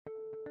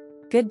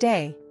Good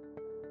day.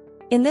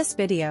 In this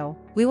video,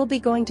 we will be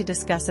going to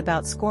discuss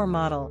about SCOR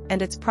model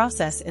and its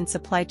process in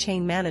supply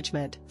chain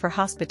management for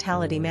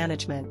hospitality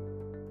management.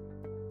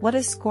 What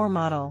is SCOR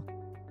model?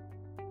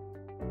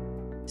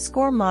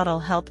 SCOR model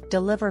help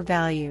deliver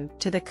value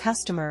to the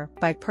customer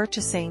by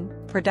purchasing,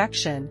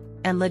 production,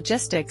 and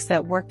logistics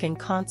that work in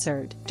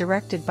concert,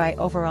 directed by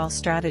overall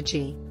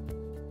strategy.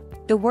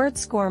 The word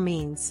SCOR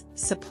means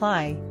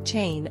supply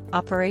chain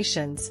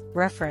operations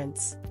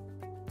reference.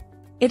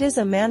 It is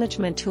a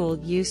management tool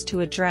used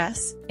to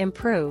address,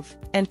 improve,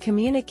 and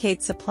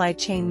communicate supply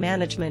chain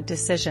management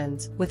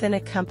decisions within a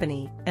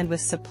company and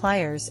with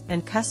suppliers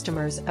and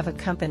customers of a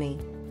company.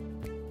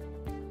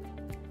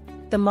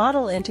 The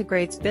model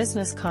integrates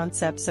business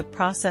concepts of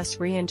process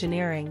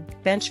reengineering,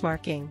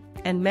 benchmarking,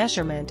 and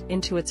measurement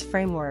into its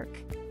framework.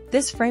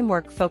 This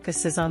framework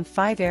focuses on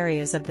 5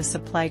 areas of the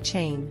supply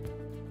chain.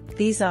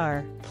 These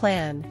are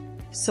plan,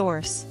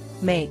 source,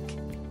 make,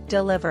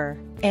 deliver,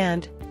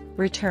 and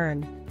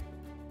return.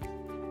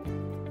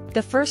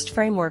 The first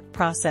framework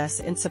process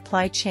in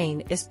supply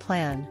chain is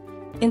plan.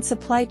 In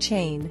supply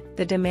chain,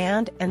 the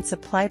demand and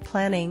supply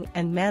planning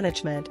and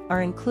management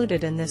are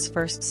included in this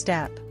first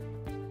step.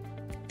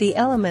 The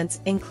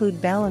elements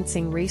include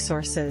balancing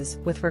resources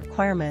with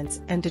requirements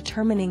and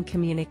determining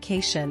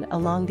communication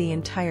along the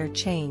entire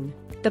chain.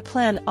 The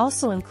plan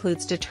also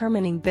includes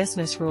determining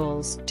business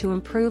rules to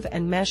improve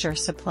and measure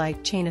supply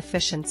chain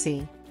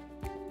efficiency.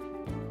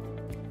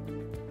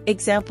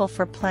 Example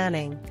for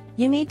planning.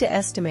 You need to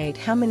estimate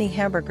how many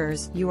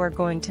hamburgers you are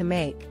going to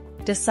make,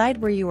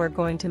 decide where you are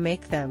going to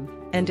make them,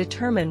 and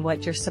determine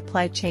what your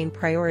supply chain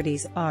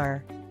priorities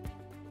are.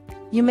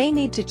 You may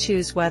need to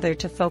choose whether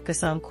to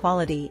focus on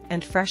quality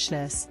and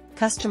freshness,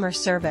 customer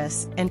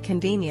service and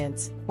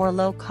convenience, or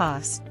low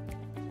cost.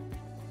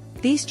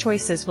 These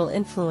choices will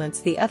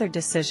influence the other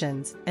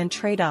decisions and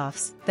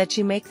trade-offs that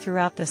you make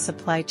throughout the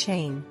supply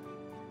chain.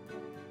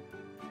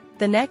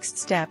 The next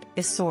step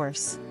is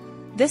source.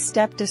 This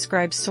step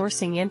describes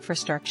sourcing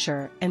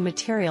infrastructure and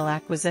material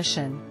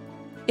acquisition.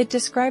 It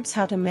describes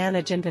how to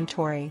manage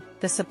inventory,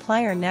 the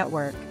supplier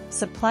network,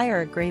 supplier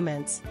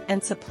agreements,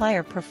 and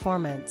supplier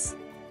performance.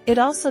 It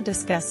also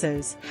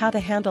discusses how to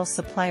handle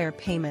supplier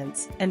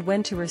payments and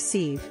when to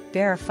receive,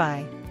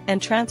 verify, and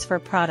transfer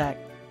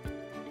product.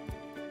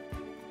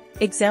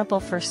 Example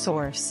for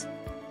source.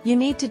 You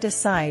need to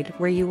decide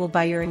where you will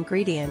buy your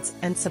ingredients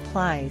and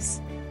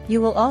supplies. You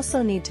will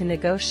also need to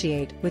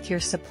negotiate with your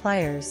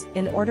suppliers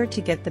in order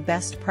to get the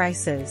best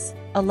prices,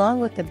 along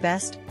with the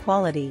best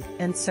quality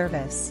and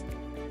service.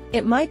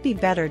 It might be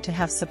better to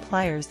have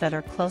suppliers that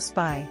are close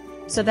by,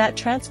 so that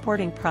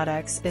transporting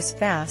products is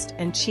fast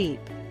and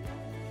cheap.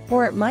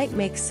 Or it might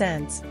make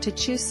sense to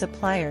choose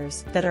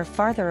suppliers that are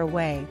farther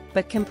away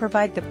but can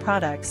provide the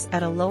products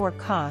at a lower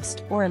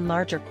cost or in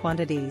larger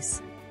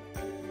quantities.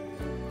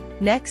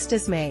 Next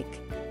is make.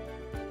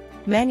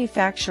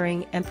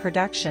 Manufacturing and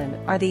production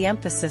are the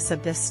emphasis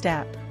of this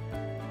step.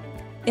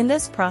 In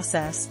this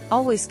process,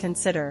 always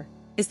consider,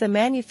 is the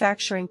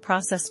manufacturing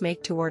process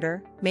make to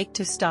order, make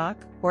to stock,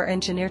 or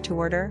engineer to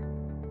order?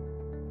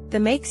 The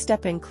make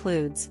step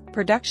includes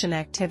production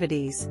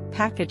activities,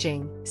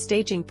 packaging,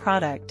 staging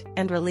product,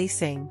 and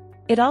releasing.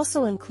 It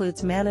also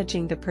includes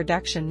managing the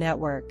production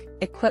network,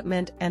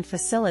 equipment and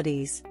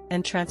facilities,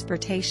 and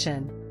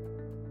transportation.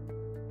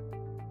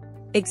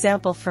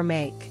 Example for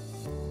make.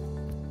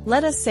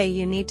 Let us say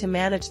you need to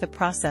manage the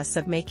process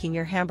of making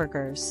your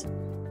hamburgers.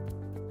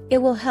 It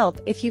will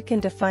help if you can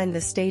define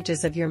the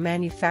stages of your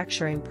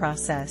manufacturing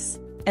process,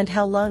 and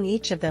how long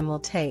each of them will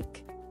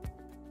take.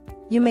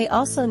 You may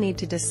also need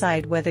to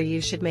decide whether you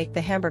should make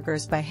the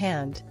hamburgers by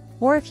hand,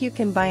 or if you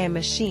can buy a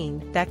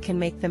machine that can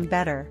make them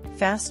better,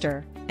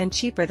 faster, and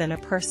cheaper than a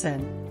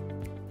person.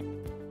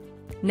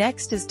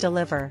 Next is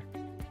deliver.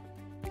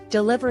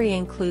 Delivery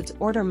includes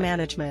order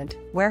management,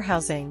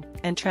 warehousing,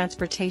 and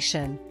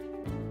transportation.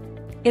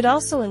 It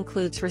also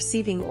includes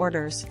receiving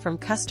orders from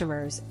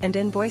customers and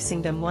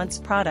invoicing them once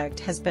product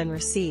has been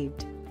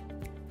received.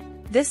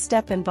 This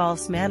step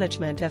involves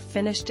management of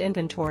finished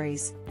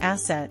inventories,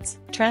 assets,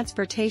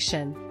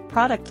 transportation,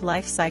 product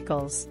life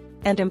cycles,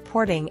 and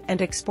importing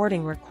and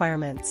exporting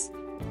requirements.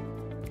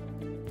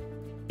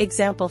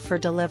 Example for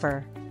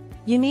deliver.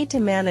 You need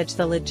to manage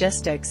the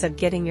logistics of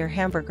getting your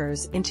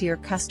hamburgers into your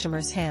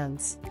customers'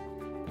 hands.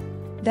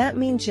 That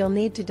means you'll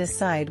need to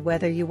decide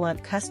whether you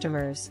want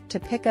customers to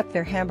pick up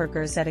their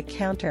hamburgers at a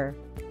counter,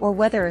 or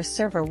whether a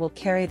server will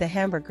carry the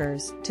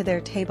hamburgers to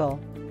their table.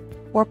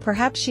 Or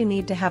perhaps you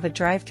need to have a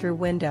drive-through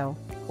window,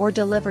 or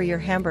deliver your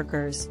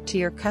hamburgers to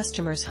your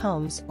customers'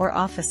 homes or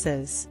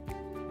offices.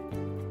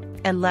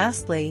 And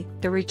lastly,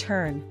 the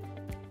return.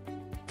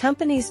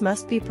 Companies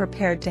must be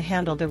prepared to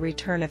handle the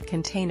return of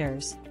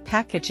containers,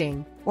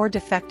 packaging, or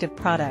defective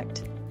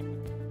product.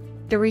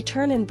 The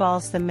return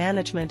involves the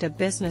management of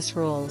business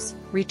rules,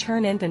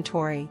 return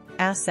inventory,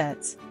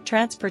 assets,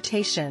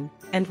 transportation,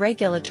 and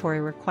regulatory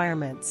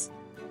requirements.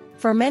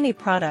 For many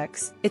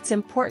products, it's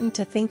important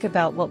to think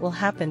about what will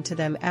happen to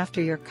them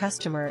after your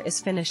customer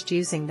is finished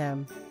using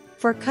them.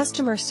 For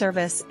customer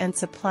service and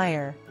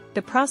supplier,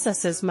 The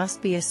processes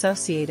must be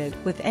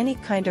associated with any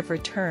kind of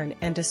return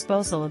and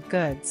disposal of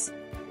goods.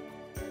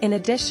 In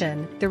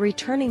addition, the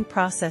returning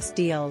process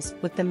deals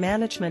with the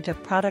management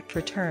of product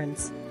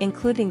returns,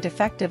 including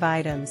defective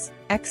items,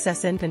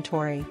 excess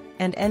inventory,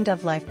 and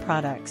end-of-life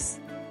products.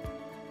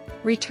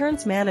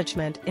 Returns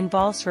management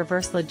involves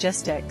reverse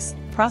logistics,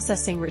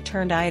 processing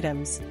returned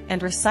items, and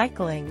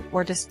recycling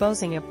or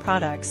disposing of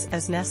products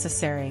as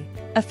necessary.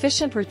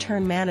 Efficient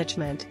return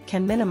management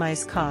can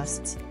minimize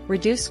costs,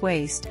 reduce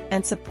waste,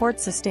 and support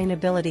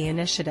sustainability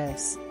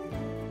initiatives.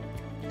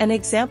 An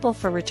example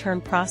for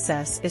return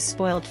process is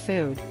spoiled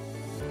food.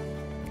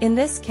 In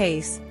this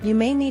case, you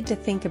may need to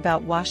think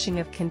about washing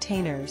of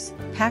containers,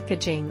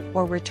 packaging,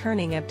 or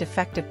returning of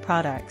defective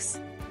products.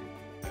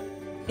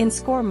 In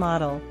SCOR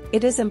model,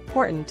 it is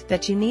important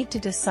that you need to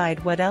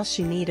decide what else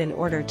you need in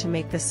order to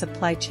make the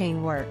supply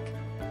chain work.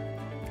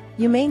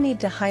 You may need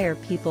to hire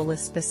people with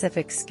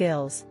specific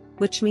skills,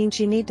 which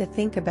means you need to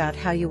think about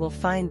how you will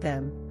find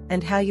them,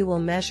 and how you will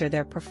measure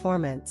their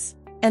performance.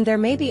 And there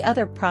may be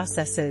other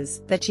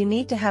processes that you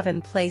need to have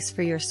in place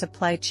for your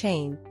supply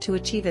chain to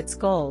achieve its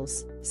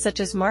goals, such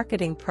as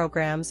marketing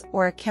programs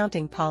or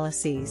accounting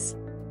policies.